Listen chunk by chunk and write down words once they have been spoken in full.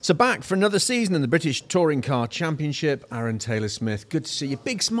So back for another season in the British Touring Car Championship. Aaron Taylor-Smith, good to see you.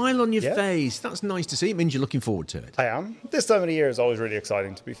 Big smile on your face. That's nice to see. It means you're looking forward to it. I am. This time of the year is always really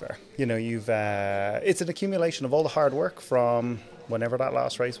exciting, to be fair. You know, it's an accumulation of all the hard work from whenever that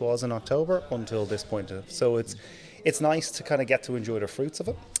last race was in October until this point. So it's nice to kind of get to enjoy the fruits of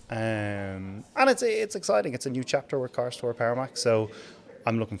it. And it's exciting. It's a new chapter with CarStore PowerMax. So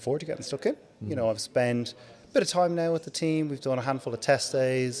I'm looking forward to getting stuck in. You know, I've spent bit of time now with the team. We've done a handful of test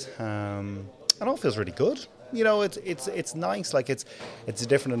days, and it all feels really good. You know, it's nice. Like it's a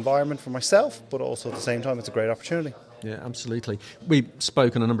different environment for myself, but also at the same time, it's a great opportunity. Yeah, absolutely. We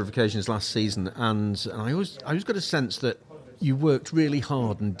spoke on a number of occasions last season, and I always got a sense that you worked really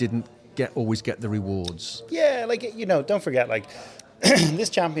hard and didn't always get the rewards. Yeah, like, you know, don't forget, like, this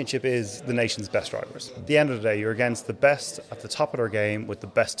championship is the nation's best drivers. At the end of the day, you're against the best at the top of their game with the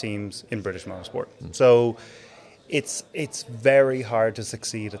best teams in British motorsport. So it's very hard to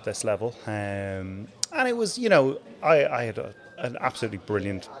succeed at this level. And it was, you know, I had an absolutely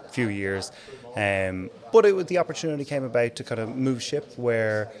brilliant few years. But the opportunity came about to kind of move ship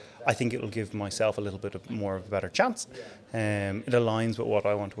where I think it will give myself a little bit more of a better chance. It aligns with what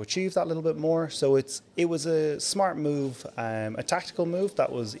I want to achieve that little bit more. So it was a smart move, a tactical move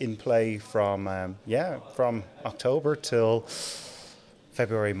that was in play from October till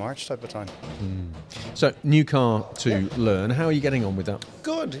February, March type of time. So new car to learn. How are you getting on with that?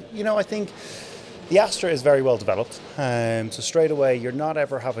 Good. You know, I think the Astra is very well developed, so straight away you're not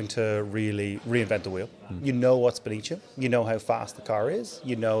ever having to really reinvent the wheel. You know what's beneath you. You know how fast the car is.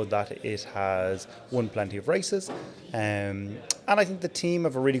 You know that it has won plenty of races. And I think the team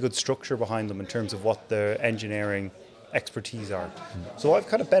have a really good structure behind them in terms of what their engineering expertise are. So I've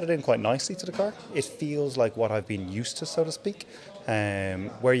kind of bedded in quite nicely to the car. It feels like what I've been used to, so to speak,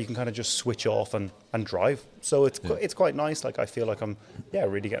 where you can kind of just switch off and drive. So it's quite nice. Like I feel like I'm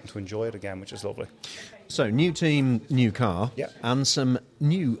really getting to enjoy it again, which is lovely. So new team, new car, yeah, and some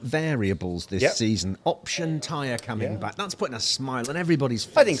new variables this season. Option tyre coming back. That's putting a smile on everybody's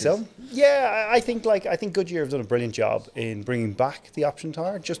faces. I think so. Yeah, I think Goodyear have done a brilliant job in bringing back the option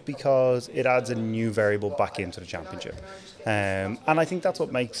tyre, just because it adds a new variable back into the championship. And I think that's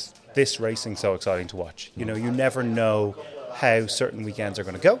what makes this racing so exciting to watch. You know, you never know how certain weekends are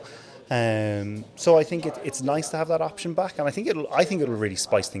going to go. So I think it's nice to have that option back, and I think it'll really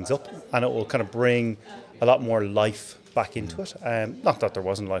spice things up, and it will kind of bring a lot more life back into it. Not that there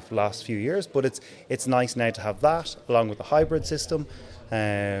wasn't life the last few years, but it's nice now to have that along with the hybrid system.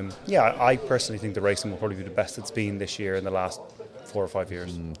 I personally think the racing will probably be the best it's been this year in the last 4 or 5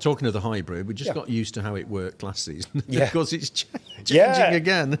 years. Talking of the hybrid, we just got used to how it worked last season. Yeah. Because it's changing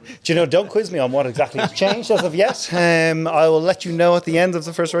again. Do you know, don't quiz me on what exactly has changed as of yet. I will let you know at the end of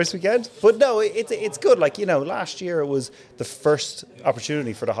the first race weekend. But no, it's good. Like, you know, last year it was the first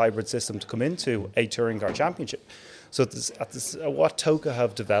opportunity for the hybrid system to come into a touring car championship. So what Toka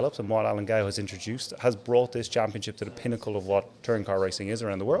have developed and what Alan Gow has introduced has brought this championship to the pinnacle of what touring car racing is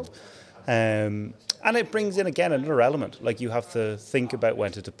around the world. And it brings in, again, another element. Like, you have to think about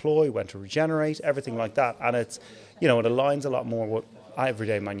when to deploy, when to regenerate, everything like that. And it's, you know, it aligns a lot more with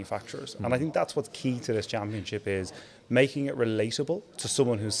everyday manufacturers. And I think that's what's key to this championship, is making it relatable to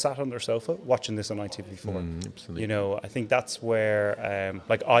someone who's sat on their sofa watching this on ITV4. Absolutely. You know, I think that's where,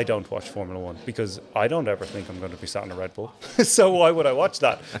 I don't watch Formula One because I don't ever think I'm going to be sat in a Red Bull. So why would I watch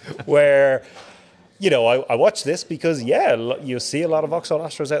that? Where, you know, I watch this because, you see a lot of Vauxhall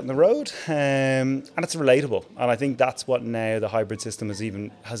Astros out on the road, and it's relatable. And I think that's what now the hybrid system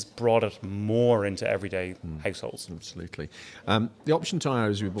has brought it more into everyday households. Absolutely. The option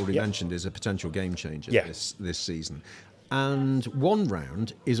tyre, as we've already mentioned, is a potential game changer this season. And one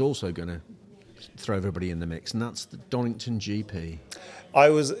round is also going to throw everybody in the mix, and that's the Donington GP.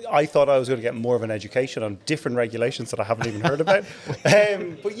 I thought I was going to get more of an education on different regulations that I haven't even heard about.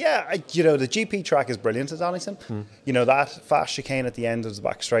 But you know, the GP track is brilliant at Donington. You know, that fast chicane at the end of the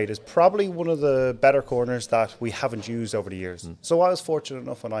back straight is probably one of the better corners that we haven't used over the years. So I was fortunate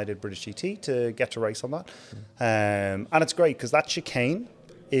enough when I did British GT to get to race on that. And it's great because that chicane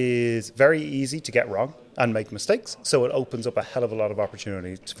is very easy to get wrong and make mistakes. So it opens up a hell of a lot of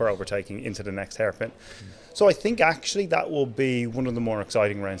opportunities for overtaking into the next hairpin. So I think actually that will be one of the more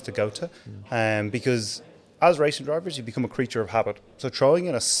exciting rounds to go to, because as racing drivers, you become a creature of habit. So throwing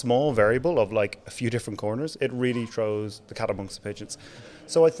in a small variable of like a few different corners, it really throws the cat amongst the pigeons.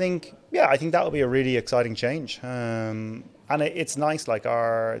 So I think that will be a really exciting change. And it's nice, like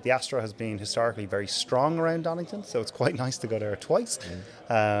the Astra has been historically very strong around Donington, so it's quite nice to go there twice.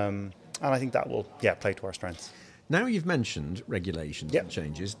 And I think that will, play to our strengths. Now you've mentioned regulations and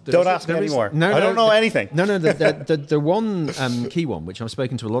changes. Don't ask me anymore. I don't know anything. No. The one key one, which I've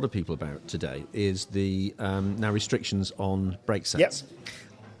spoken to a lot of people about today, is the now restrictions on brake sets. Yes.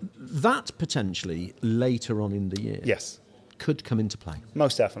 That potentially later on in the year could come into play.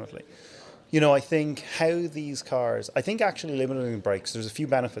 Most definitely. You know, I think how these cars, I think actually limiting brakes, there's a few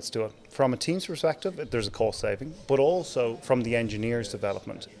benefits to it. From a team's perspective, there's a cost saving, but also from the engineer's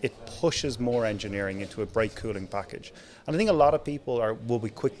development, it pushes more engineering into a brake cooling package. And I think a lot of people will be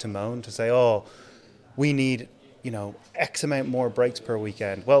quick to moan to say, oh, we need, X amount more brakes per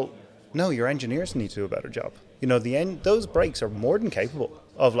weekend. Well, no, your engineers need to do a better job. Those brakes are more than capable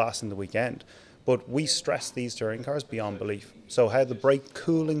of lasting the weekend. But we stress these touring cars beyond belief. So how the brake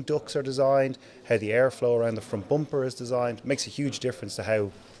cooling ducts are designed, how the airflow around the front bumper is designed, makes a huge difference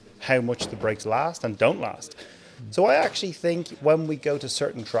to how much the brakes last and don't last. So I actually think when we go to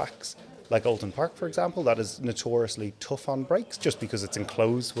certain tracks, like Oulton Park, for example, that is notoriously tough on brakes just because it's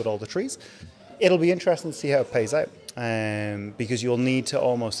enclosed with all the trees. It'll be interesting to see how it pays out, because you'll need to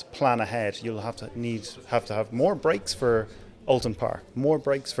almost plan ahead. You'll have to have more brakes for Oulton Park, more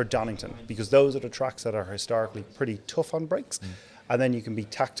brakes for Donington, because those are the tracks that are historically pretty tough on brakes. And then you can be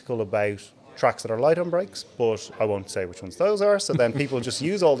tactical about tracks that are light on brakes, but I won't say which ones those are, so then people just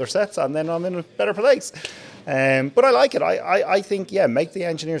use all their sets and then I'm in a better place. But I like it. I think, make the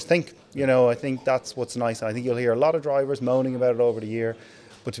engineers think. I think that's what's nice. I think you'll hear a lot of drivers moaning about it over the year,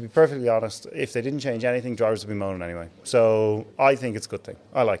 but to be perfectly honest, if they didn't change anything, drivers would be moaning anyway. So I think it's a good thing.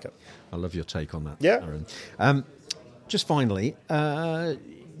 I like it. I love your take on that, yeah. Aaron. Just finally,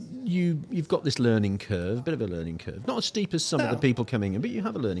 you've got this learning curve, a bit of a learning curve. Not as steep as some of the people coming in, but you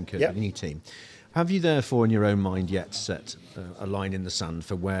have a learning curve in your team. Have you therefore in your own mind yet set a line in the sand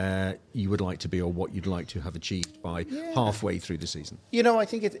for where you would like to be or what you'd like to have achieved by halfway through the season? I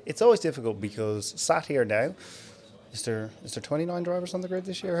think it's always difficult because sat here now, is there 29 drivers on the grid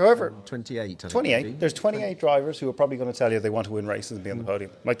this year? However, 28. 28. There's 28 drivers who are probably going to tell you they want to win races and be on the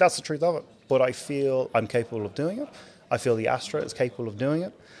podium. Like, that's the truth of it. But I feel I'm capable of doing it. I feel the Astra is capable of doing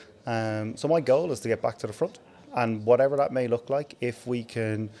it. So my goal is to get back to the front. And whatever that may look like, if we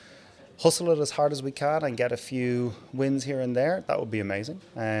can hustle it as hard as we can and get a few wins here and there, that would be amazing.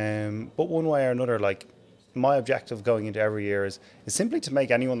 But one way or another, like, my objective going into every year is simply to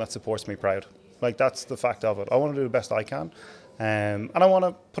make anyone that supports me proud. Like, that's the fact of it. I want to do the best I can. And I want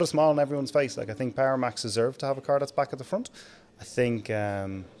to put a smile on everyone's face. Like, I think Power Max deserve to have a car that's back at the front. I think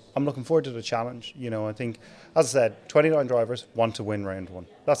I'm looking forward to the challenge. I think, as I said, 29 drivers want to win round one.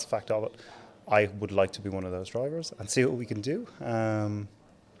 That's the fact of it. I would like to be one of those drivers and see what we can do.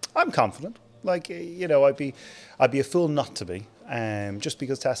 I'm confident. Like, I'd be a fool not to be, just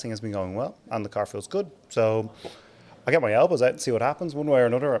because testing has been going well and the car feels good. So I get my elbows out and see what happens. One way or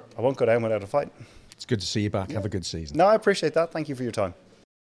another, I won't go down without a fight. It's good to see you back. Have a good season. No, I appreciate that. Thank you for your time.